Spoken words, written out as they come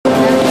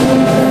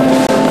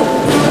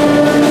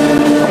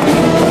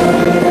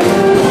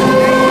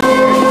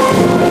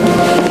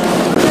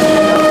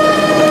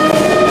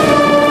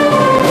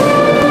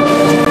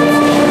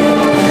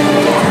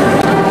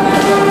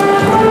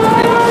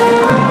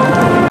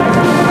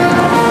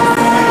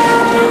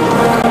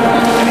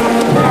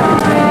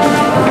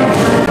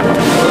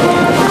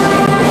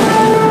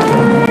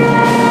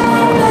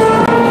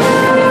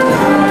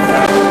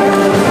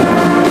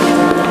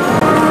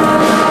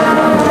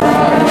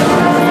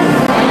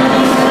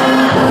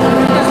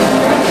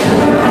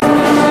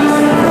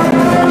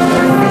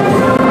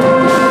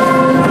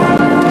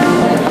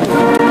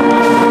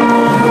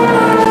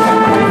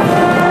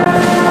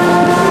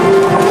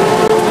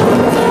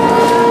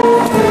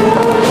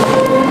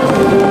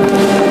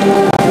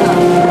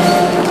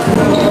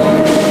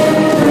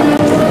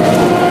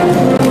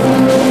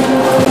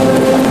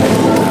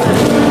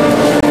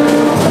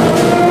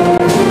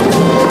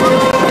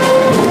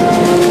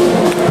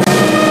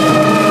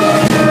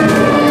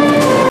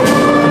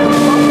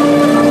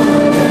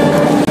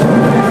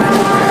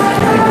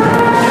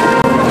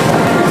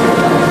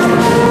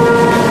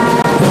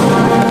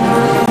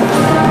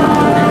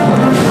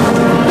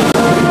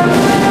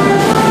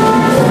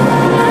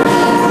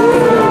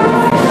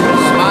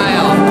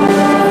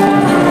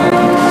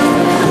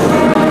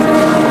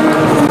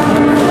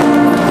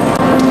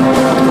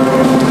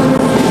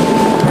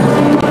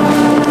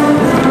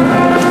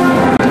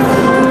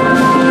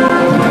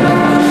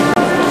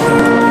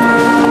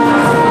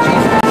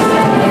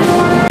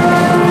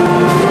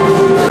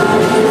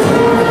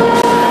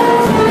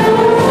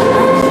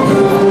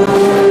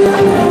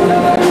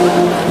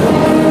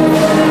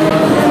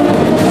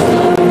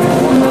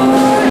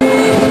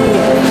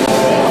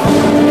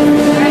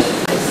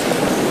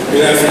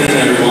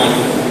everyone.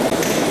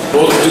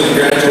 Welcome to the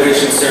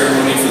graduation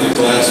ceremony for the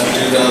class of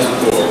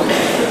 2004.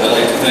 I'd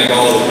like to thank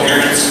all of the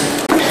parents,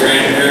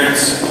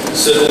 grandparents,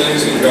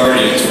 siblings, and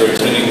guardians for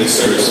attending this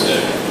service today.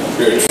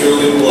 We are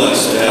truly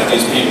blessed to have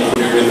these people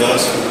here with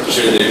us to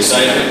share the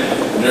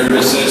excitement,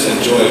 nervousness,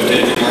 and joy of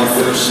taking our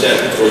first step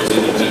towards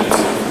independence.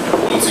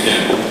 Once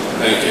again,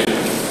 thank you.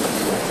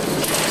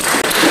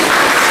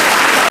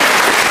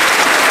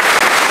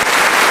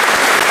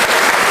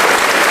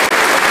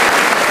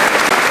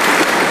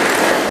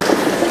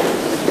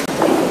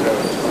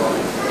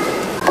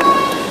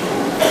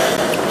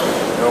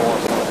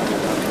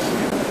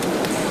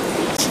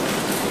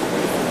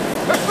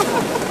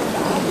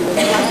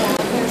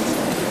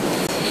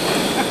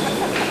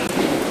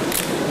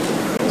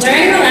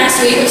 During the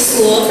last week of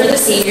school for the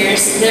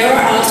seniors, there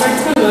were all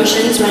sorts of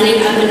emotions running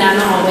up and down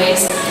the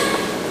hallways.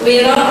 We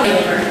have all been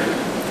over.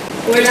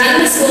 We're done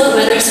with school at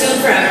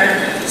Weathersfield forever.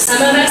 Some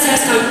of us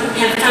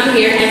have come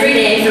here every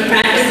day for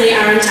practically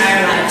our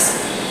entire lives.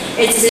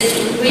 It's as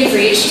if we've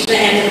reached the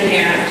end of an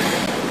era.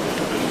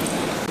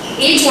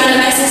 Each one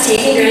of us is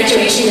taking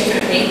graduation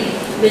differently.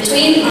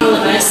 Between all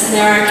of us,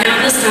 there are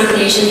countless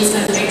combinations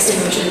of mixed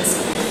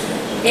emotions.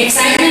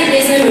 Excitement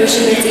is an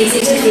emotion that's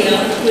easy to feel,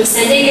 with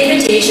sending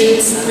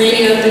invitations,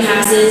 planning open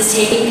houses,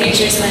 taking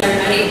pictures with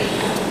everybody.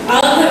 All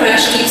of the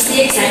rush keeps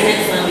the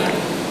excitement flowing.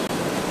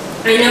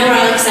 I know we're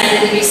all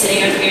excited to be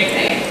sitting up here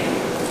today.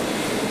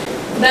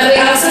 But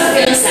we also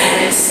feel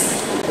sadness.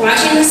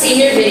 Watching the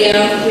senior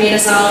video made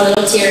us all a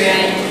little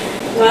teary-eyed,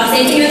 while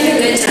thinking of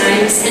the good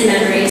times and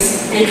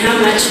memories, and how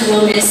much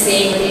we'll miss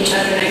being with each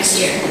other next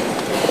year.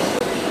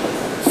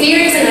 Fear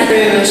is another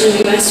emotion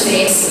we must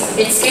face.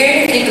 It's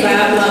scary to think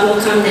about what will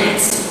come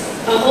next.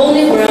 A whole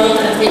new world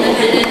of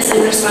independence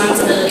and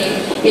responsibility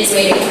is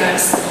waiting for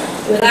us.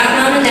 Without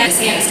mom and dad's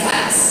dance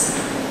class.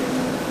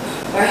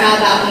 Or how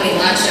about when we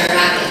launched our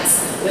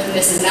rockets with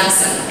Mrs.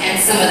 Nelson and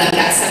some of them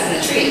got stuck in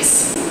the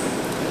trees?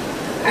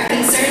 Our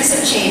concerns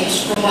have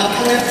changed from what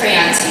color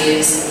crayon to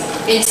use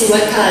into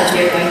what college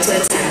we are going to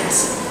attend.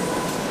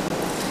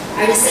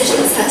 Our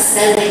decisions have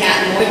steadily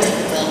gotten more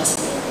difficult,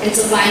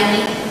 until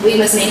finally, we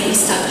must make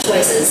these tough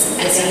choices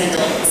as young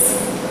adults.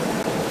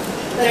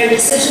 But our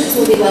decisions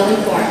will be well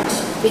informed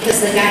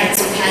because of the guidance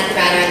we've had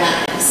throughout our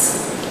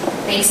lives.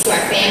 Thanks to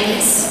our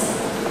families,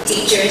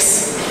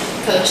 teachers,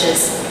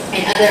 coaches,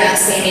 and other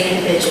outstanding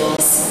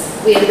individuals,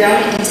 we have grown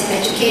into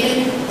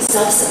educated,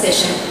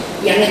 self-sufficient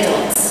young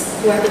adults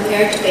who are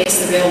prepared to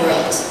face the real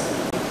world.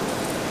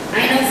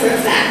 I know for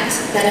a fact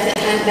that if it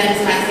hadn't been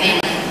for my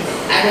family,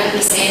 I wouldn't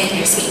be standing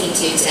here speaking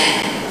to you today.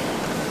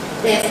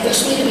 They have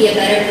pushed me to be a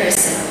better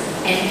person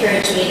and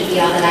encouraged me to be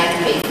all that I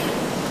can be.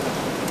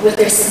 With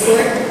their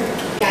support,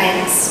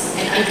 guidance,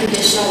 and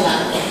unconditional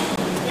love,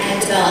 I have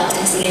developed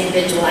into the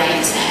individual I am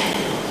today.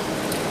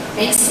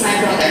 Thanks to my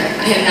brother,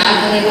 I have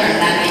not only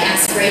learned that my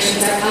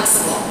aspirations are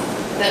possible,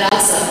 but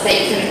also that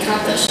you can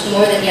accomplish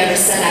more than you ever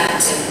set out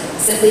to,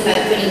 simply by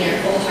putting your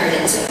whole heart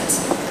into it.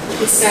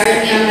 He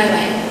started me on my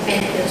way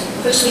and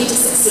pushed me to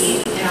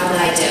succeed in all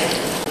that I do.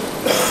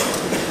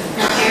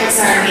 My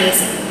parents are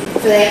amazing,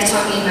 for they have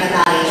taught me my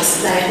values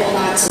that I hold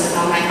on to with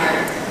all my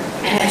heart,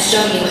 and have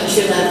shown me what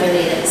true love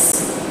really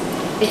is.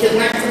 If it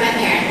weren't for my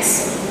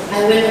parents,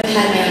 I wouldn't have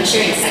had my own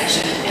cheering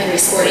section at every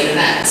sporting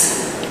event.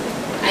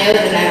 I owe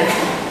them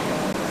everything.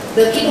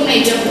 Though people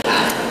may joke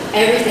about it,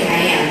 everything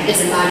I am is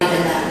embodied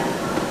in them.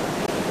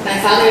 My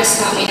father has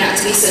taught me not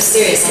to be so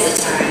serious all the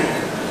time,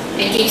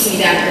 and keeps me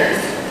down to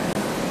earth.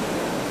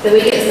 Though we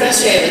get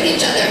frustrated with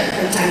each other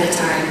from time to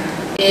time,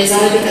 it is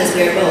only because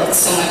we are both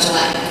so much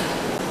alike.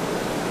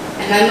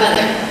 And my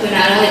mother, who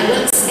not only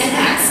looks and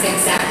acts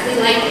exactly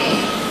like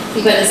me,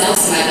 but is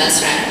also my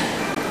best friend.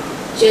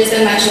 She has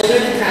been my shoulder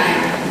to cry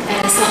on,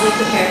 and has helped me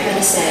prepare for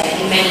this day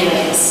in many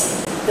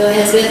ways, though it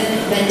has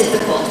been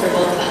difficult for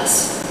both of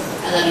us.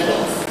 I love you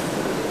both.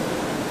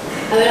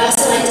 I would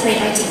also like to thank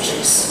my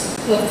teachers,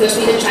 who have pushed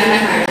me to try my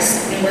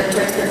hardest and work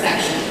towards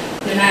perfection,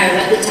 no matter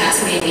what the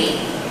task may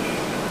be.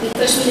 You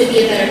pushed me to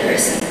be a better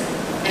person,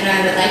 and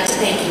I would like to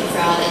thank you for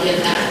all that you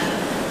have done.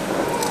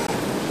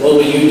 What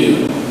will you do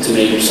to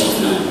make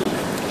yourself known?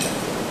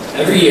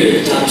 Every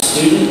year, the top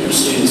student or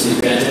students in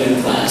the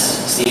graduating class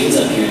stands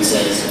up here and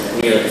says,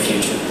 "We are the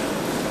future."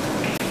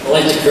 I'd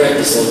like to correct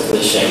this little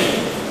cliche.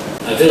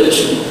 I feel it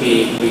should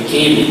be, we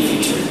can be the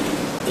future,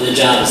 but the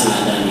job is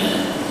not done yet.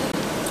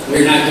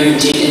 We're not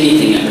guaranteed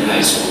anything after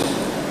high school.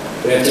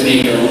 We have to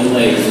make our own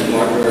way through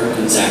hard work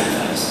and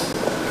sacrifice.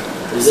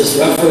 It is this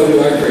rough road to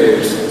our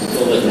careers,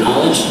 filled with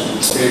knowledge,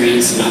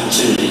 experience, and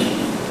opportunity,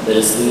 that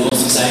is the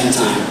most exciting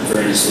time for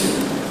any student.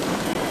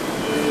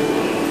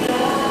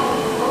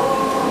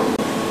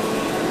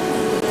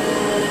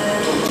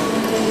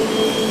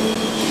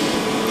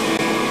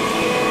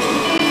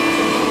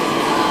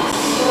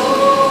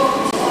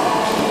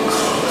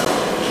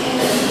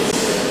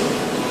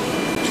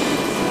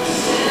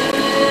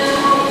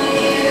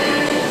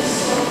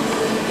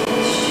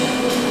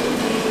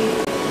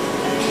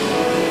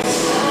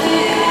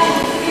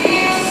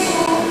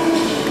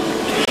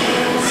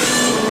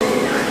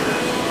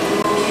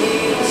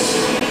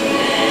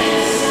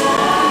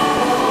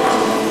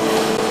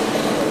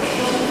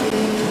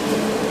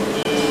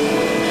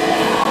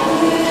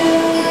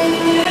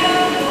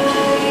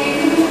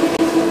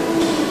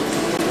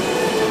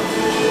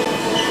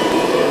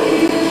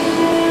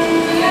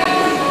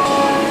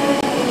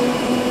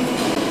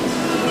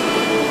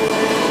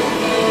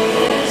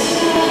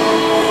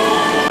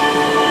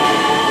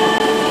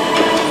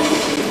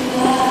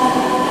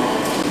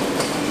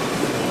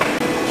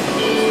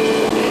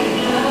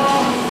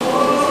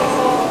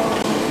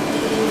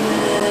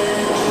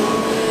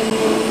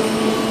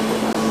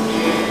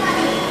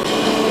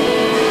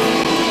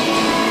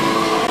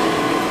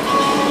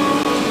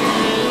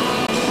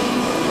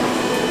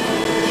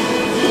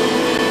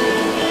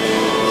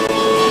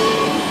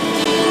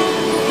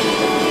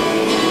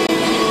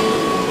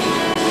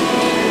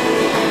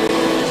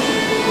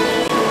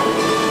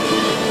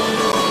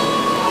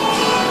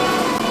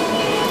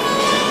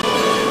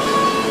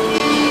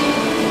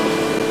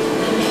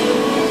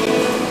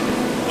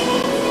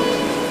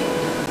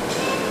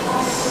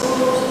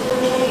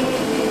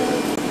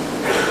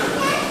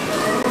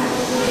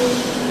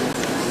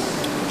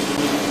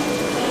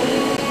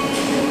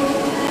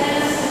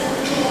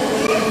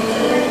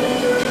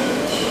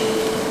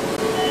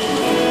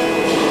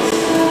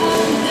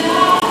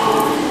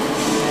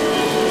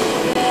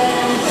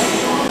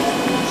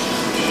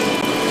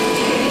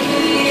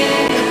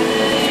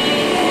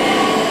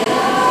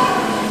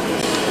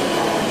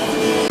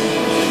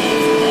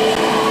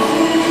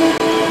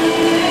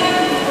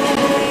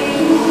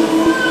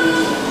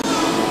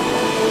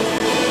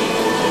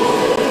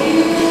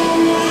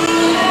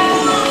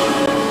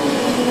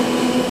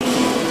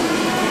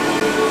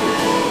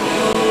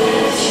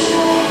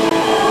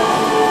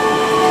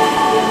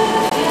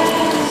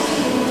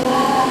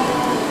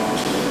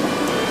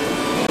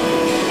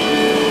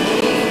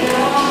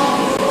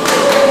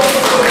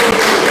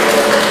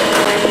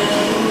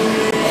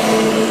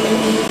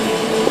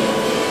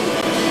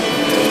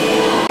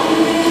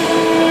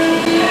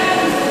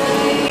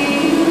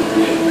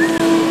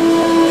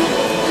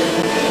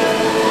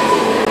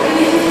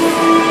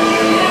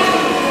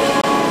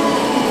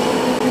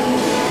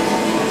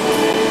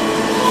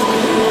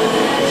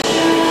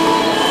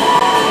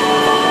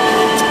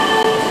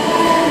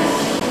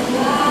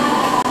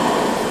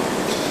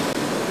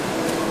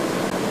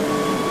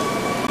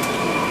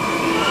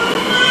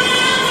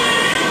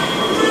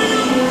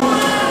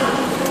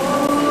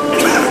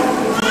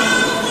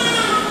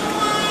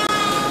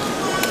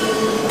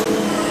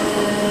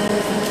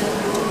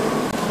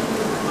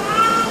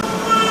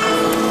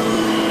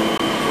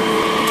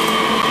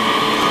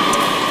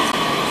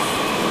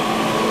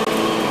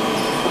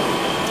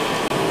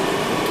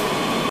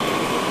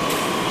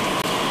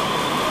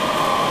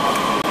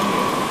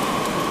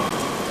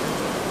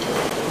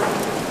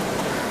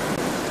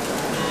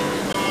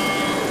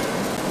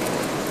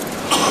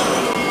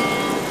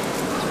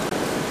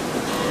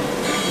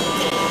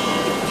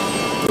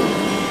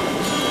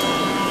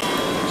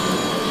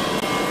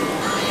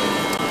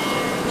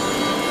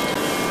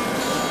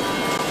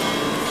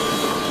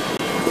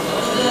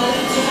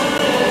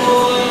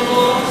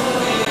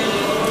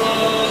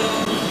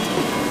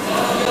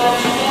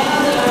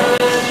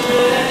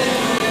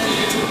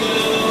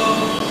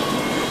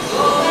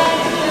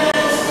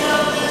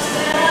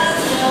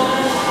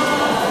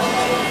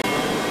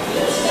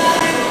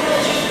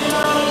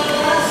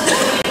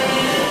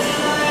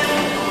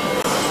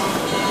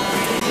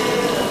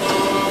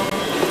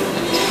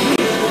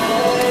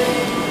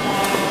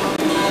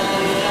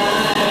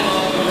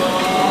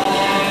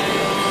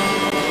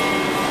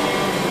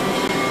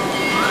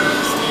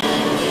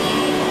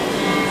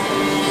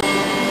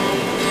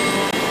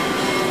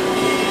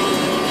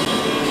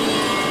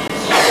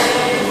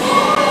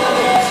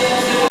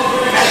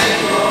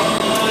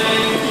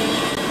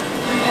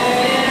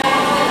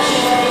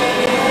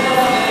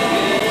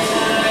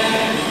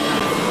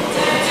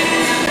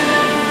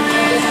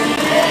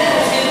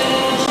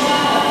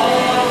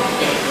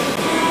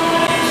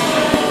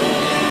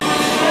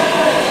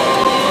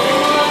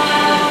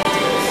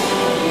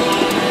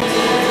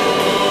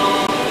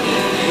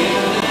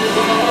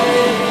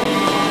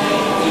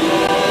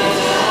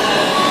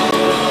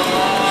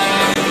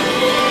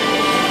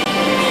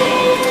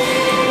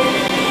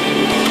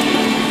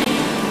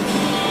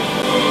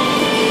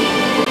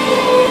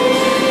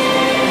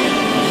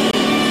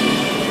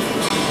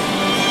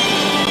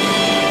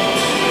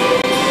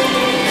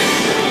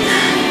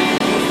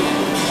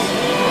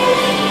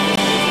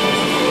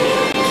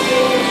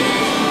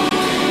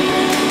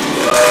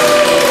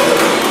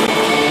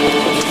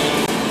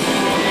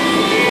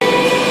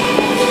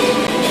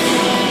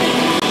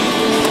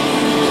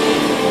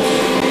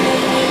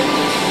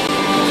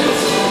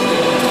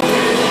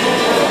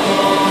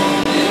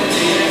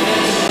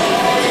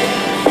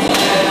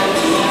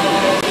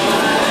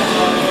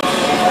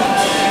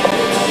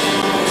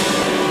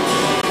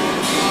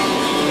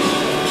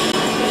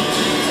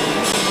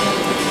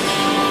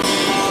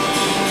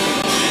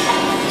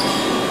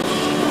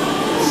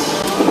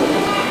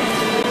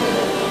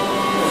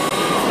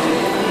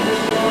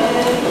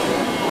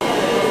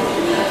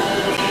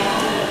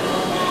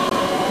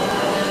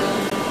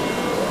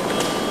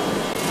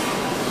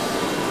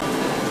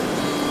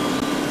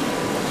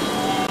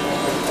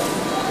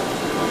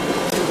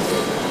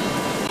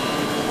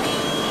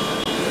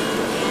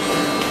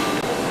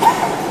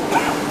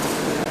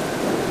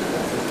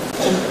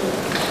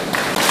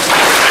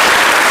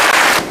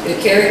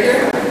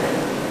 character,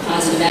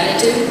 positive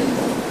attitude,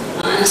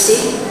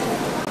 honesty,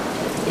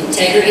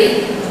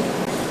 integrity,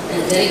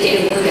 and a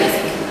dedicated work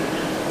ethic.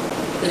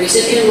 The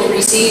recipient will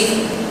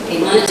receive a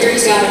monetary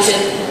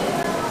scholarship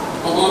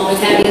along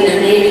with having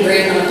their name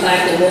engraved on a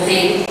plaque that will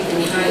hang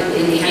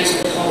in the high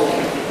school hallway.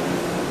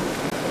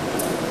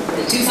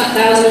 The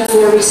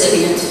 2004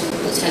 recipient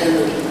is Heather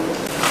Mooney.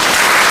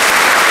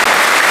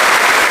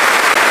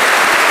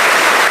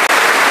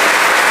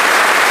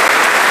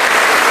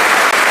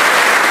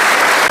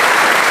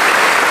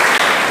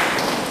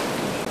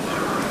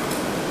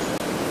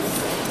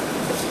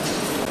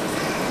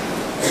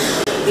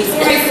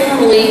 Before I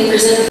formally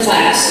present the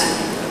class,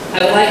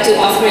 I would like to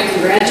offer my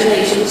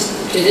congratulations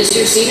to this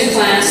year's senior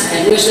class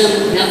and wish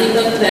them nothing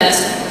but the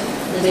best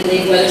as they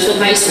leave Wethersfield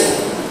High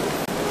School.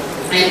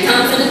 I am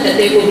confident that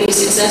they will be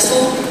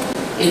successful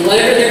in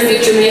whatever their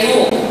future may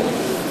hold.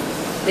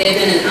 They have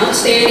been an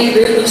outstanding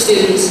group of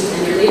students,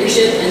 and their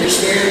leadership and their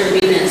spirit will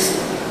be missed.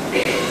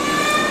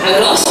 I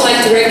would also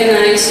like to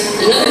recognize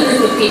another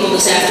group of people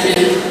this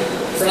afternoon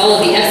for all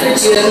of the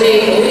efforts you have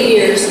made over the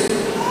years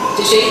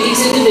to shape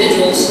these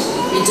individuals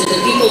into the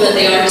people that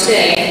they are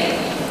today,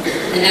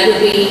 and that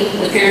would be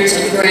the parents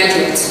of the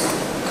graduates.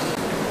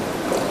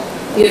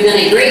 You have done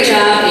a great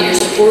job, and your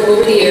support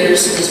over the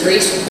years is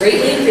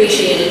greatly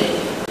appreciated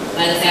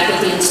by the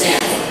faculty and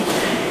staff.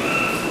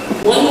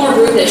 One more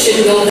group that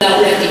shouldn't go without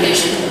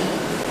recognition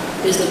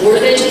is the Board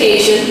of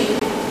Education,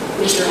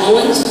 Mr.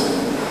 Owens,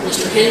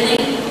 Mr.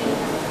 Henley,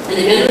 and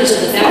the members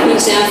of the faculty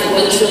and staff at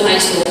Wethersfield High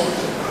School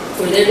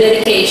for their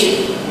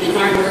dedication and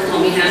hard work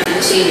on behalf of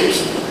the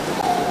seniors.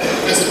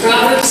 As the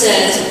proverb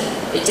says,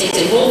 it takes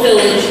a whole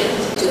village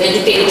to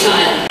educate a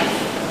child,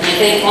 and I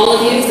thank all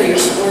of you for your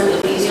support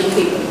of these young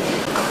people.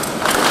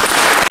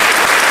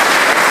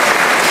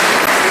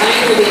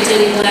 Ryan will be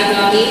attending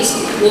Blackhawk East,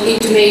 looking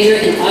to major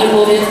in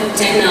automotive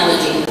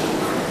technology.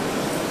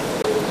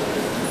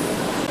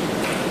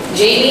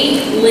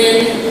 Jamie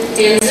Lynn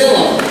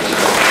Tanzillo.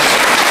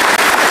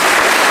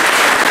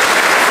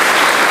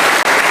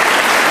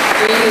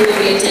 Jamie will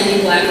be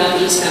attending Blackhawk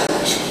East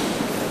College.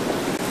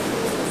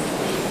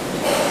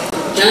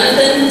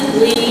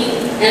 Jonathan Lee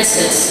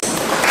Estes.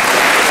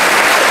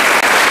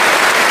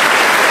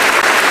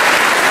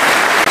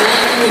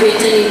 Jonathan will be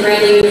attending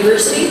Bradley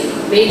University,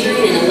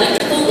 majoring in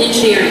electrical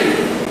engineering.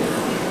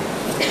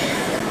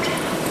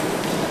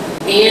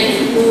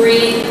 Anne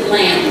Marie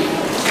Lamb.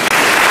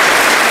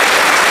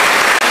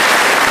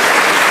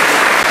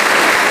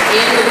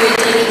 Anne will be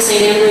attending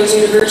St. Ambrose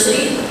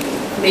University,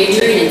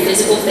 majoring in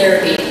physical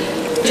therapy.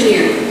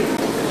 Engineering.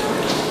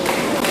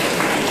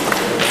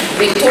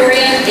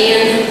 Victoria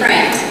Ann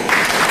Pratt.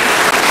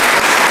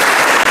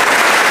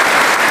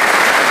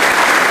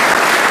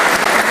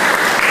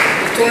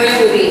 Victoria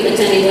will be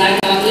attending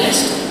Blackhawk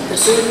East,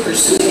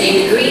 pursuing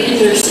a degree in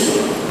nursing.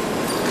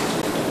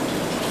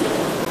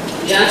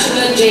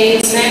 Joshua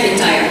James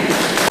McIntyre.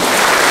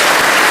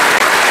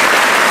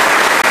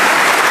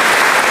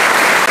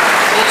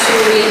 Joshua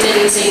will be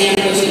attending St.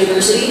 Ambrose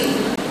University,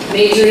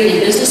 majoring in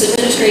business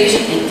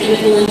administration and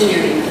chemical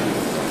engineering.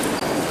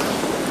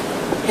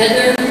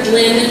 Heather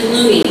Lynn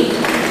Looney.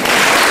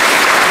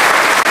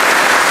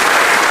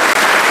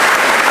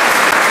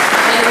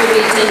 Heather will be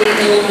attending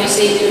Illinois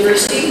State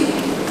University,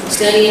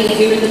 studying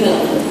human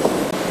development.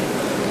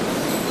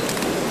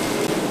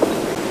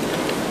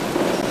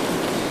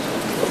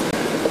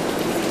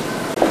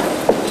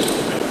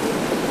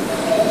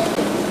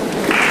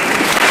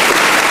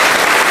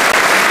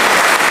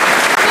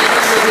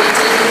 Alice will be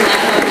attending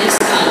Blackhawk East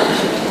College.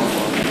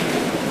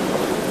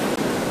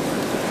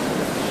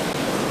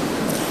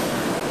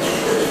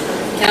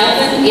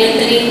 Calvin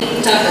Anthony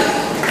Tucker.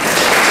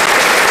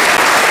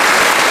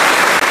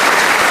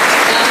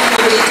 Calvin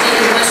will be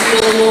attending Western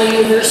Illinois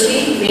University,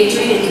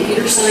 majoring in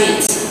computer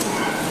science.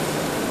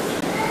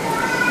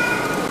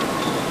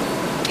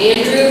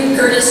 Andrew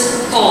Curtis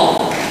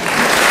Call.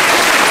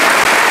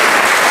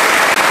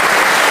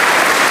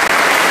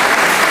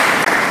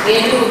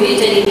 Andrew will be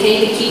attending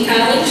Kankakee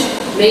College,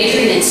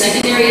 majoring in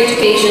secondary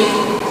education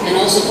and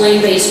also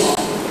playing baseball.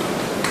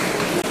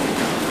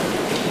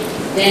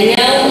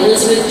 Danielle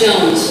Elizabeth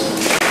Jones.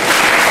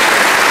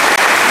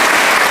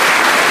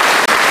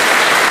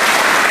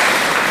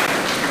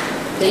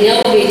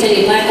 Danielle will be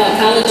attending Blackhawk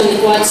College in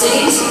the Quad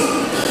Cities,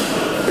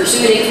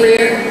 pursuing a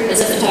career as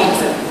a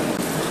photographer.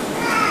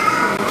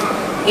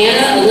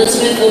 Anna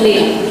Elizabeth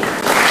O'Neill.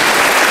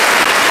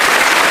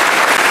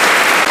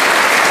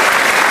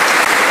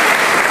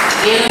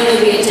 Anna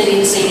will be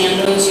attending St.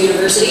 Ambrose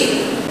University,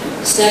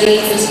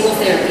 studying physical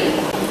therapy.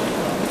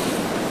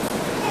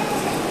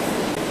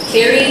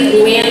 Carrie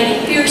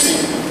Luann Pearson.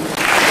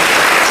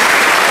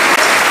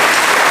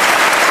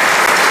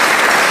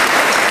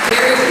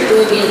 Carrie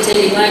will be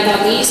attending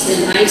Blackhawk East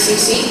and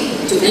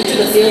ICC to enter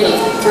the field of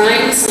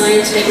crime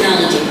science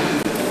technology.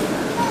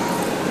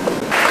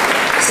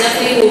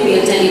 Stephanie will be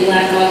attending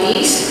Blackhawk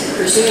East,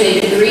 pursuing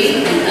a degree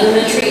in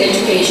elementary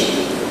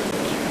education.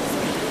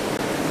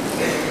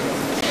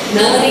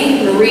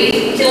 Melanie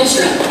Marie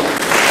Kilstrom.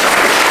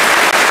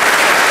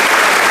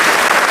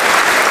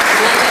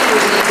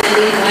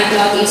 attending Black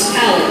Dog East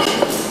College.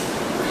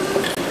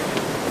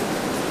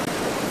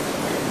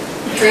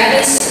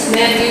 Travis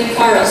Matthew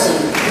Carlson.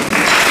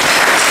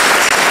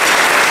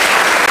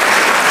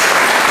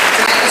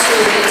 Travis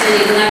will be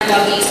attending Black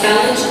Dog East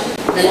College,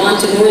 then on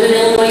to Northern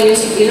Illinois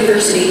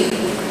University,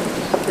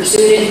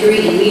 pursuing a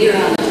degree in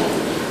meteorology.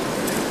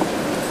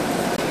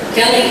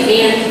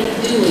 Kelly Ann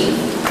Dooley.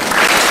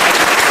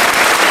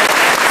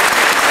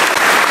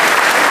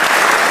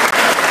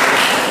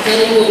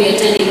 Kelly will be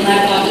attending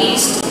Black Dog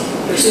East,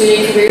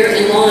 pursuing a career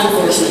in law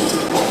enforcement.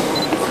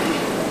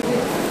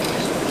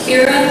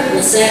 Kyra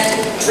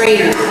Lisette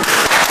Trainer.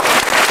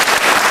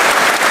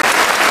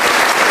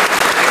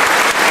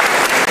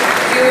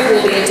 Kyra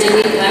will be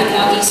attending Black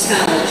Dog East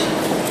College.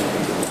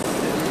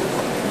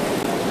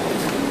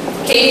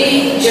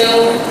 Kaylee Jo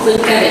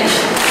Klinkevich.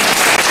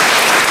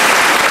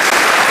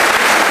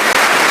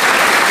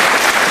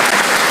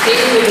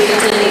 Kaylee will be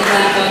attending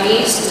Black Dog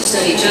East to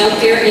study child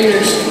care and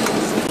nursing.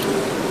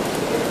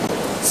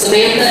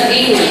 Samantha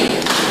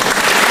Ainley.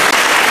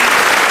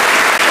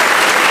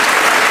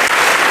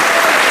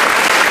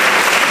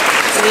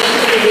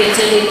 Samantha will be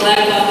attending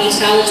Black Dog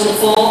East College in the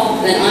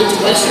fall, then on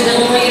to Western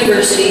Illinois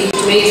University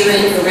to major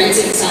in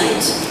forensic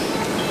science.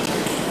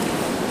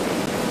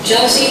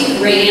 Chelsea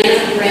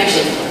Rayanna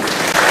Rashid.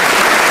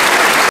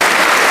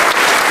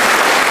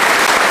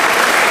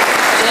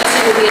 Chelsea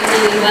will be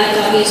attending Black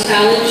Dog East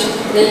College,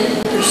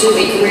 then pursue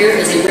a career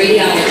as a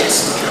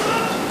radiologist.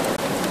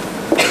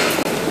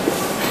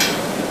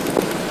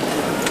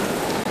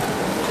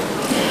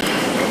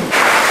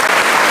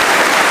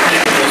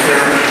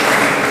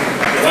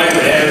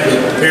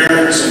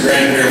 Parents and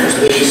grandparents,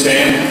 please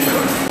stand.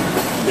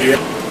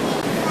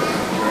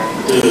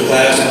 To the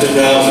class of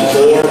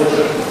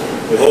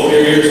 2004, we hope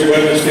your years at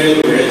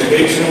Weathersfield were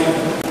educational,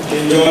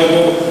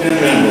 enjoyable, and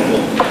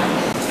memorable.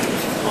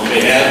 On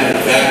behalf of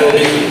the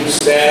faculty,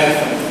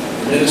 staff,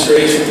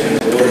 administration,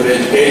 and the Board of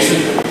Education,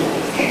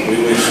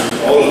 we wish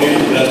all of you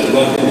the best of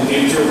luck in the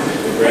future.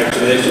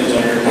 Congratulations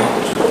on your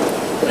accomplishment.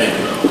 Thank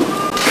you.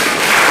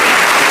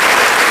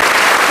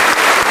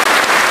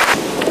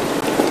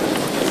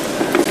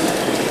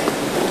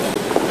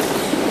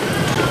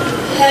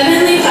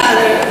 Heavenly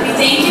Father, we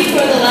thank you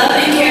for the love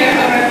and care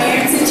of our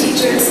parents and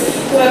teachers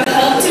who have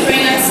helped to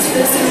bring us to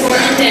this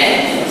important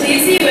day.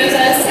 Please be with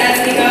us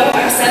as we go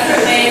our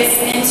separate ways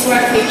into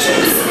our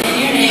futures. In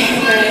your name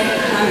we pray.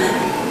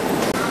 Amen.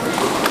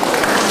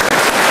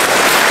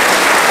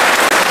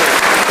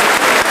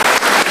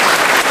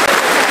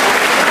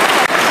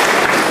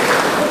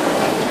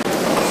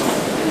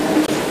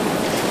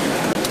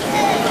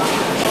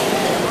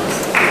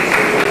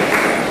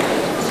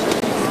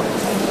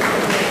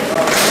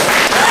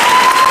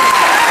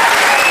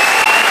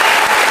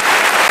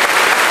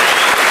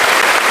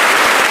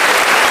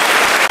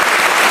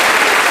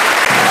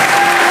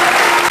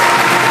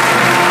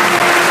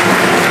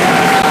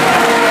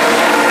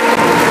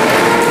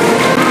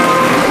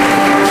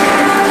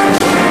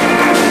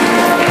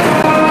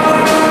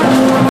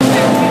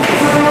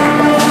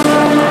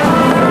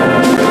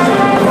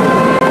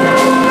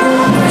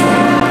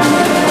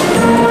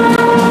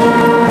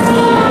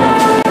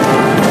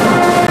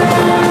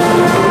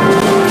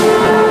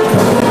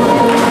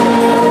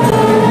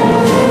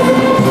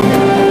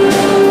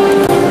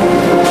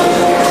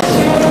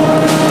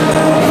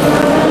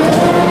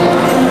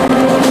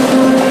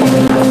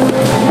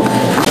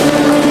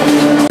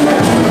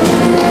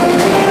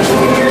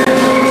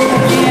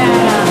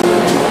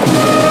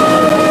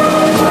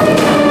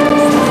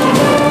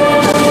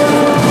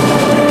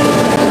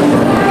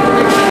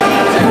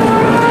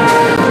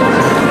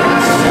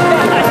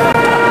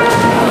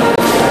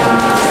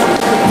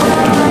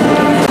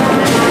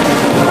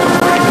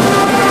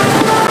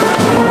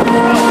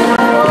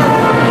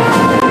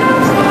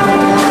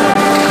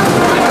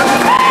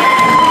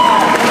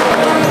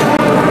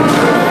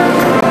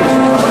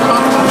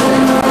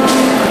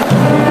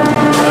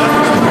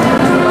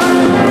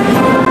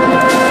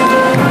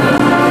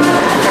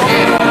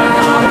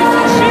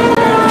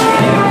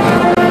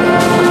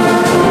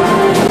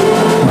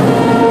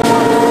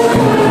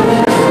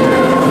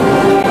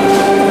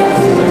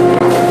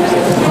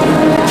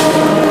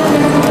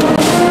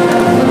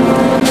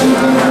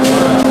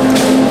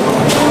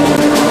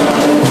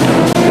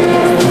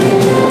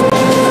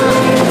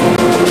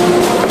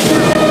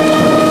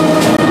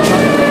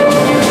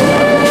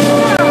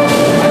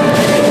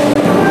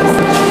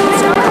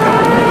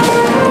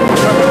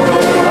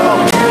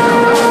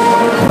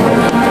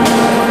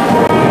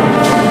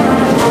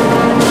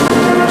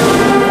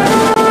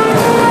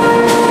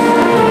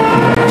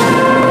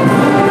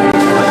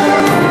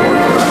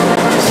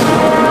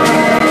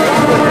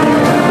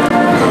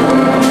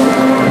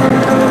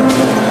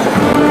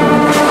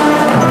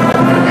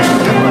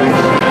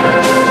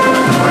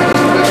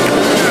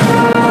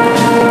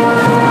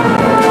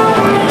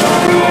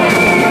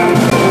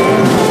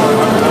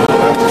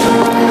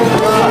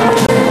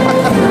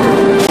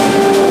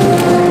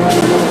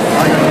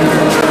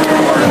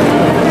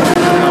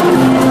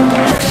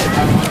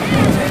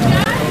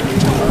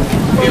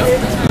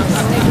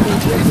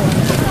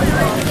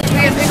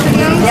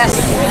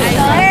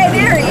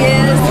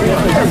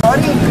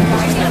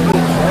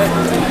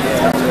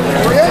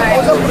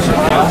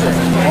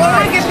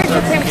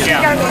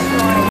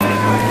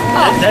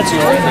 That's the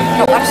only thing.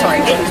 Oh, I'm sorry.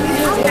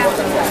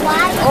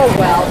 Oh,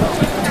 well.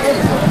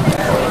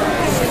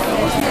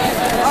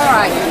 All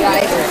right, you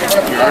guys.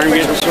 You aren't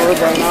getting sore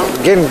right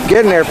now?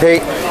 Getting there,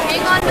 Pete.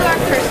 Hang on to our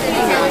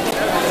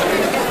person.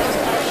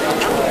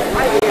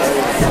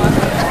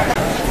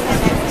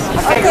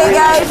 Okay,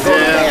 guys.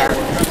 Yeah.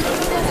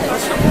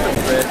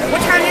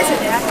 What time is it,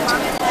 Dad?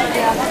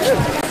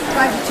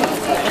 5 to 2.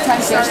 What time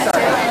does their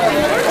start?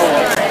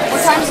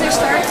 What time does their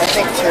start? I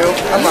think 2.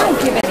 I'm I up. don't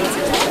give any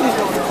time.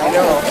 I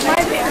know.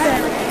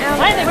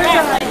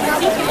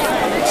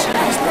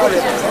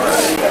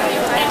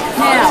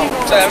 Now,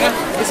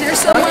 is there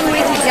someone we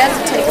can get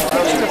to take a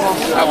picture of all?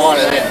 I want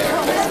it in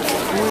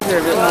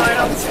there.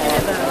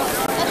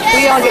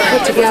 We all get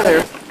put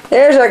together.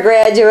 There's our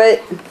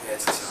graduate.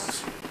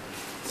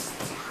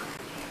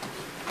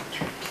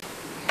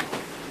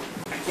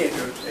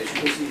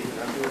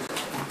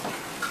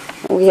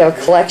 We have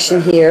a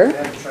collection here.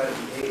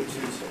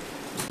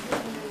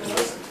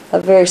 A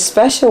very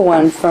special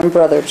one from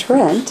Brother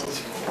Trent.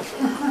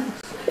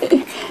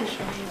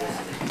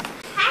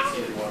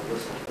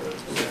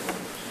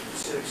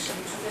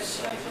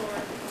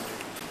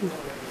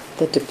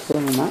 The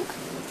diploma.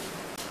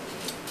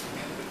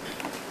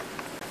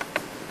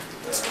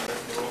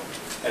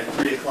 At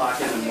 3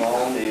 o'clock in the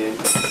morning.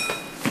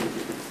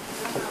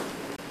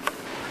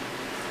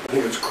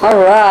 All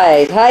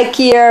right. Hi,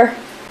 Kyra.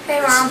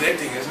 Hey, Mom.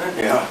 Addicting, isn't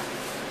it? Yeah.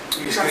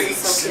 You just gotta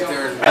sit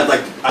there and I'd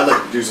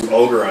like to do some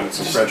ogre on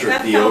some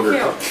Frederick the ogre.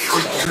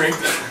 drink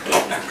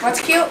that. What's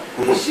cute?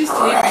 She's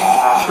taping.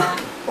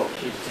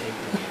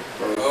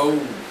 Oh,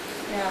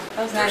 Yeah,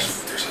 that was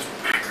nice. there's a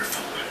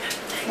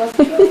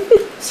microphone.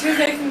 She's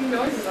making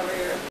noises over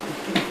here.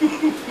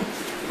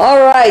 All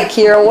right,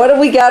 Kyra. What do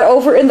we got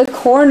over in the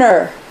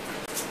corner?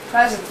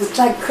 Presents. It's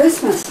like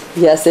Christmas.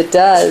 Yes, it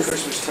does.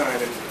 Christmas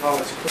time and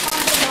college.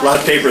 A lot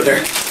of paper there.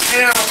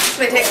 I know, this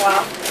may take a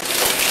while.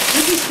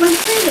 This is my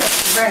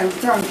favorite.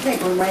 Throwing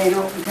paper away and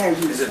open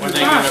pages. Is it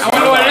I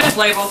wonder what it is,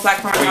 labels,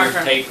 black mark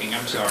marker. taping,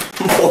 I'm sorry.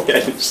 Oh, yeah, I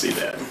didn't see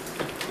that.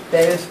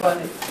 That is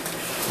funny.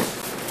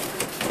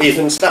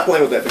 Ethan, stop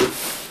playing with that. Dude.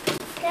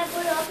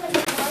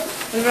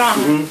 Leave it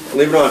on.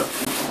 Leave it on.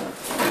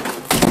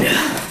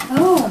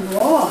 Oh,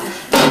 Lord.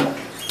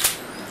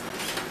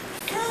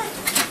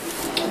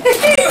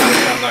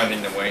 I'm not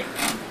in the way.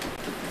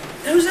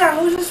 Who's that?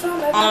 Who's this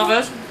from? All of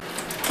us.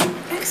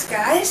 Thanks,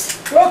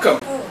 guys. Welcome.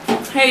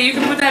 Hey, you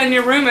can put that in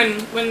your room,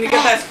 and when you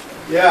get that,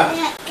 Yeah.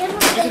 you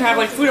can have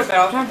like food up there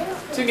all the time.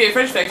 So you can get your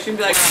fridge fixed. You can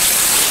be like,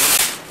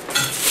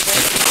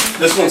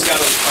 This one's got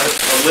a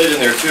lid in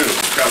there too.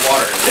 It's got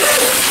water in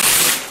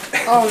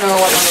it. Oh no,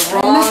 I'm on the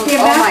wrong. must be a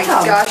Oh my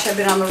bathtub. gosh, I've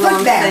been on the Look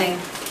wrong there. thing.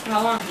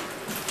 how long?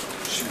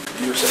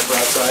 You were set for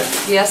outside.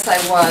 Yes, I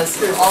was.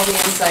 All the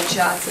inside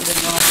shots have been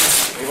wrong.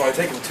 You want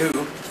to take them too?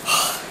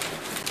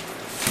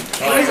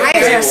 My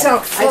eyes are so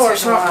I full or took a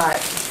something. lot.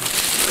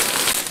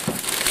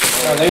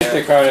 Well, they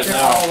stick out it They're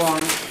now. all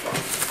wrong.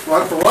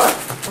 What for what?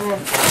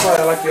 That's why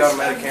I like the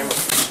automatic camera.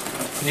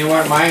 You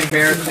want my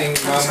embarrassing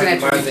just gonna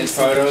have moment to more read than these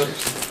photos?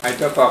 I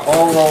took a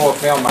whole roll of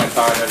film I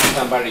thought of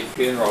somebody's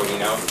funeral, you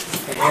know,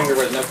 and there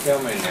was no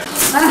film in there.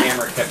 The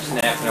camera kept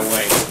snapping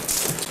away.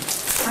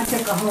 I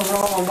took a whole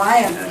roll of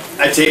wire.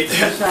 I taped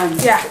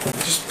that. Yeah.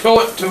 Just pull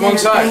it to one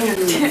side.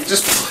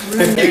 Just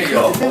there you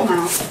go.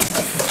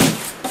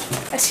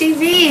 A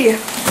TV.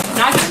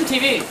 Not just the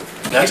TV.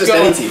 Not just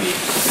going. any TV.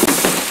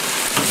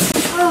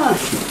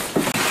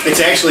 It's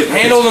actually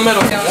Handle in the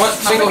middle. One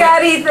single.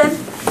 God, Ethan.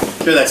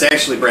 Here, that's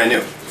actually brand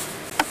new.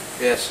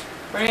 Yes.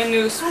 Brand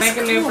new,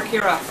 spanking new for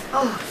Kyra.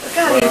 Oh, look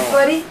at it,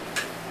 buddy.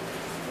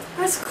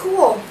 That's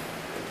cool.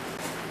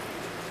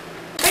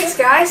 Thanks,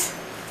 guys.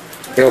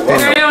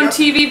 Very own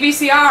TV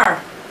VCR.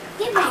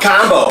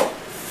 Combo.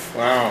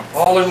 Wow.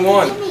 All in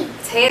one.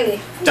 It's handy.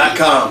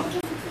 .com.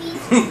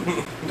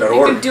 You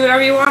 .org. can do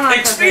whatever you want on it.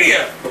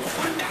 Expedia.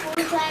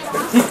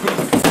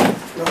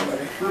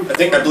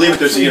 I believe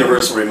there's a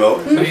universal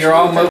remote. So you're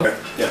all moving.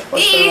 Yeah.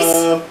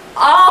 Peace.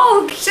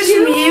 Oh, Is this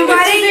from you,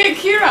 buddy?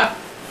 It's Kyra.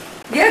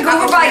 yeah, go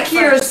over by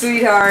Kyra,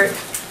 sweetheart.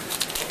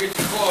 Get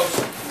you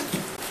close.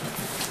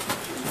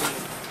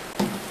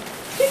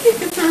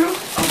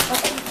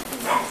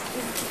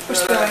 We're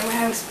spilling. My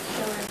hand's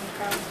spilling in the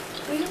crowd.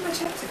 What are you doing my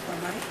chapstick for,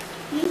 buddy?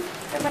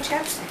 Get my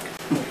chapstick.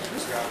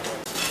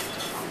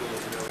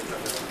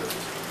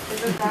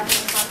 Is it back in the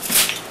front?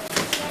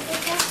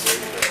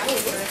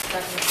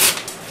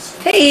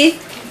 Hey,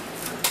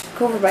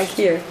 go over by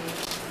here.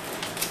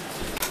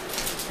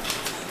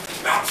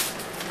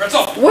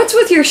 Pretzel. What's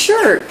with your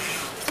shirt?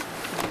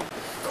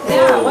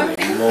 Holy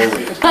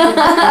moly.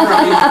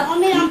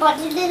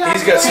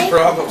 He's got some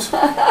problems.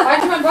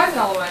 Why'd you unbutton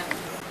all the way?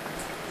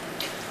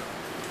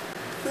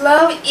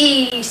 Love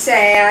E,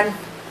 Sad.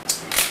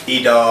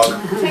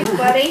 E-dog. Thanks,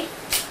 buddy.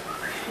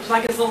 Just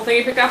like his little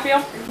thingy pick up you?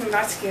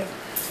 That's cute.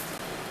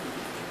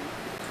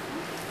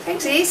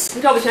 Thanks, East.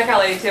 We told the checkout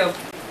lady too.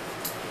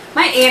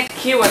 My Aunt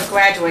Q was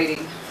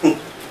graduating.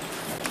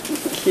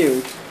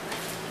 Cute.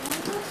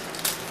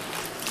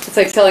 It's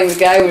like telling the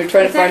guy when we were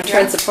trying to find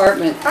Trent's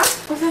apartment. Huh?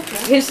 What's that?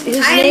 His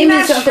I'm name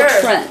not is Uncle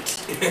sure. Trent.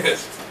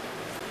 Yes.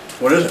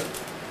 What is it?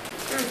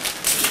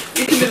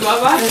 You think it's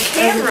Baba?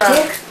 Camera.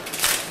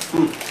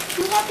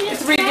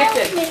 It's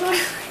re-gifted.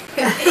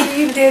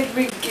 You did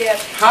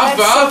re-gift. How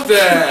about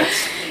that?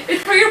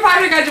 It's for your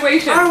private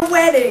graduation. Our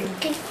wedding. You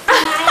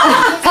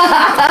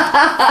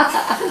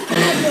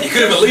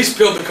could have at least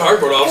peeled the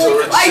cardboard off so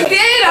it's... I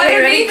did.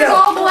 Underneath it's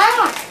all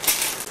black.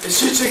 It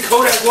should say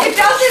Kodak one. It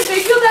doesn't.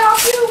 They peeled that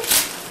off too.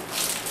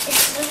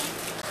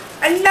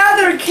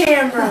 Another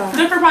camera.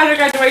 They're for private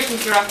graduation,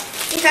 Kyra.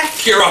 Okay.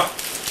 Kyra.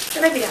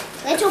 Good idea.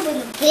 Let's open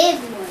the big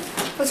one.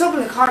 Let's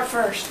open the card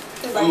first.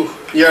 Ooh,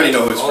 you already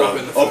know who it's from.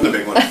 Open the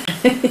big one.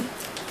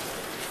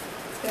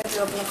 You have to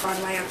open the card,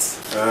 Lance.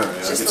 Alright,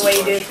 It's just the way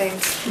you do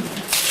things.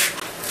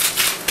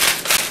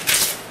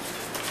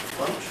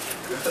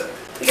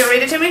 You can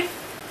read it to me?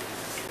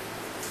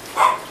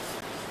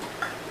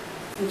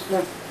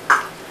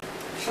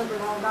 Sugar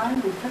all done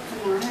and put some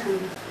more in.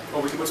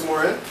 Oh, we can put some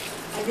more in?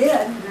 I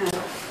did.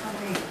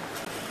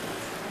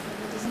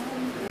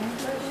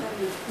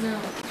 No.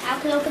 I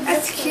can open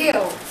That's this cute. Ooh.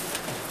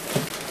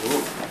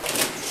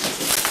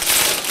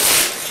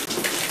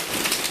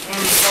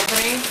 And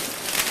opening.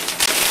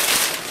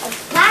 A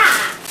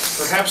box.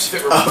 Perhaps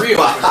if it were free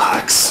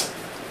box.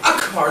 A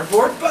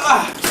cardboard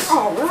box.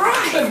 All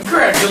right.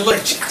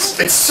 Congratulations.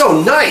 It's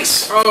so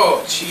nice.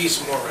 Oh,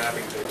 jeez, more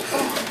wrapping paper.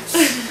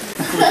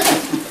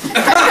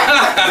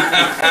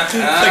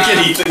 Look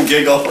at Ethan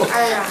giggle.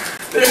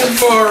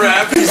 There's more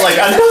wrapping. He's like,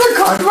 another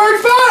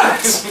cardboard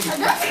box.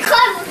 Another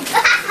cardboard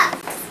box.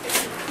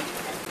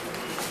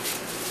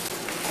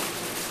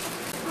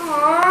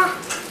 Aww.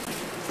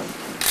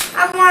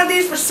 I've wanted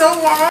these for so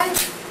long.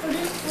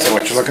 Is that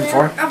what you're looking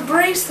for? A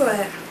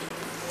bracelet.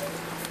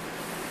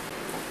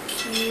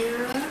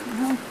 Kyra.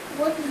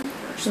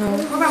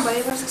 Hold on,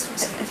 buddy. What's this one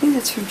say? I think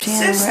that's from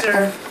Jan.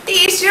 Sister.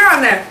 East, you're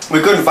on there.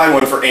 We couldn't find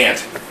one for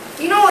Aunt.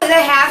 You know what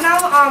they have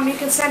now? You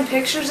can send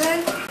pictures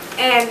in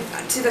and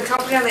to the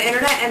company on the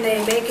internet, and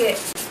they make it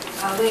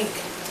a link.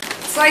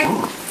 It's like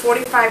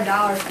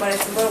 $45, but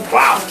it's a little.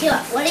 Wow.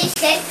 What did you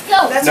say?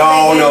 Go. That's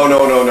No.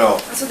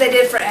 That's what they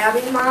did for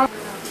Abby's mom.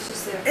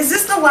 Is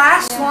this the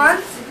last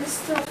one?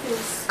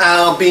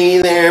 I'll be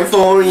there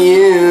for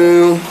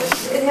you.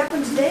 It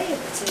happened today.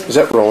 Is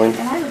that rolling?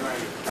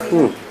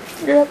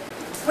 Yep.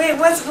 Wait,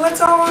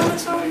 what's all on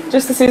this one?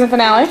 Just the season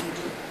finale.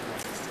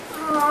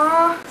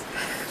 Aww.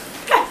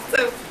 That's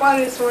the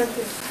funniest one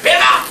too.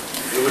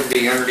 It would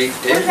be underneath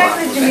the What table.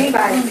 exactly did you mean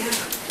by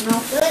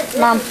it?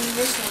 Mom.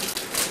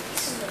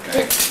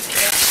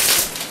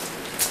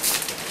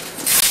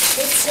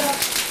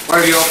 What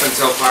have you opened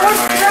so far, We're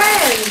Maya?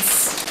 friends.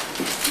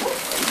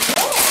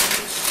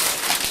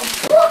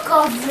 Look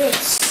of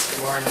this.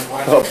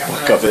 Oh,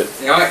 fuck of it.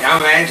 Yeah, I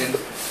imagine.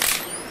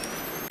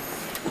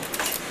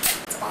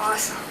 It's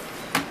awesome.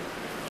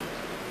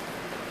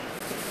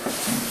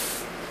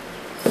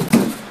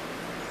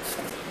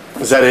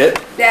 Is that it?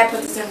 Dad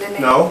put this in, didn't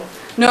he? No?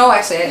 No,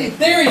 actually,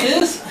 there he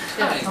is.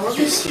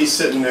 He's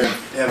sitting there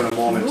having a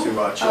moment to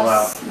chill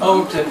out.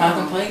 Oh, to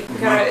contemplate?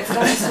 It's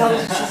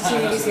just too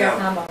easy to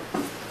combo.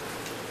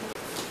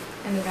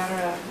 And we got her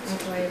a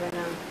microwave and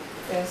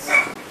this.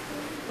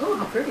 Oh,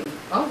 how pretty.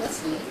 Oh,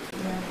 that's neat.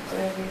 Yeah, so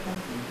everything.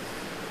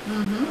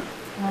 Mm-hmm.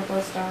 More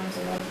both stones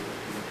and then.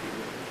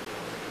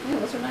 Yeah,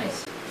 those are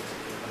nice.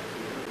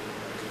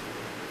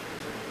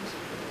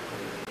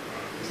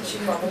 Is she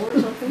bubble or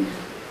something?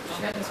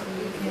 She got this one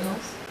new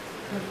candles.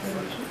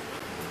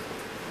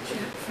 She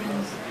got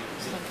friends.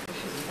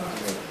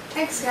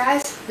 Thanks,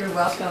 guys. You're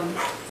welcome.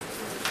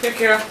 Here,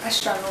 Kyra. I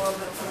struggle a little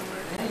bit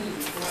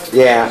for the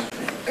Yeah.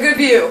 A good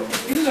view.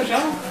 You can go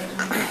show.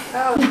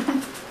 Oh.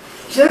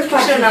 She looks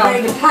like she's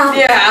ready to pounce.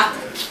 Yeah.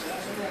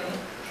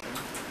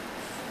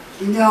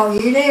 No,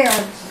 you're there.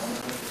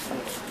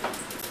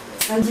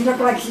 Doesn't she look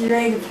like she's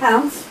ready to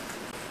pounce?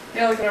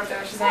 Yeah, look at her up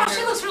there. She's Well, angry.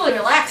 she looks really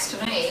relaxed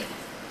to me.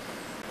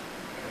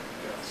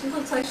 She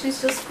looks like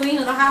she's just queen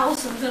of the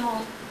house and then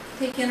will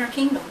take in her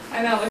kingdom.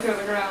 I know, look at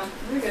the ground.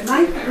 Very good.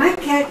 My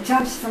cat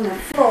jumps from the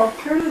floor,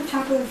 clear to the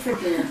top of the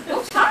refrigerator.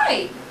 Oh,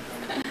 hi.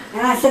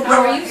 And I said,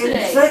 How well, are you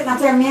today? it's sitting up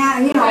there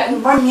meowing, you know,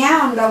 one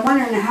meowing, but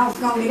wondering how it's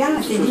going to be done.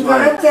 I said, you go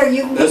up there,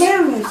 you can get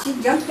down. And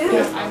she jumped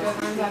down. I'm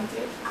good on them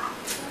too.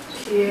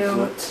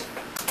 Cute.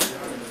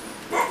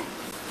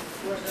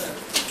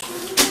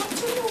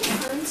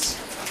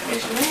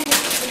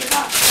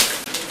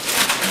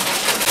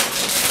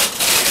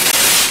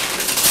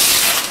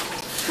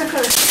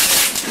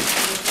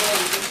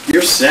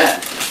 You're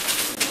set.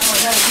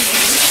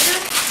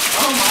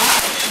 Oh,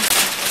 my.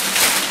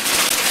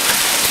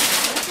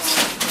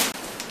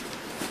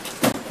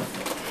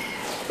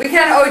 We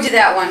kind of owed you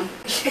that one.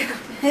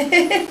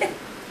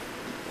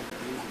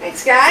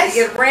 Thanks, guys.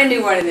 You get a brand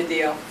new one in the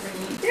deal.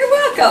 You're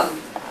welcome.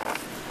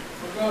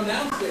 We're going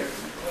downstairs.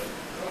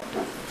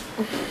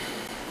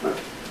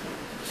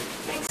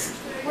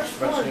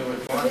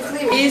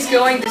 He's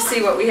going to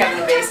see what we have in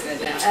the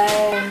basement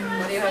now.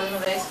 What do you have in the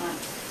basement?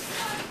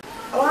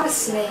 A lot of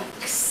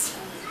snakes.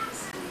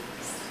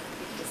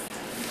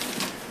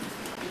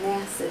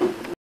 Massive.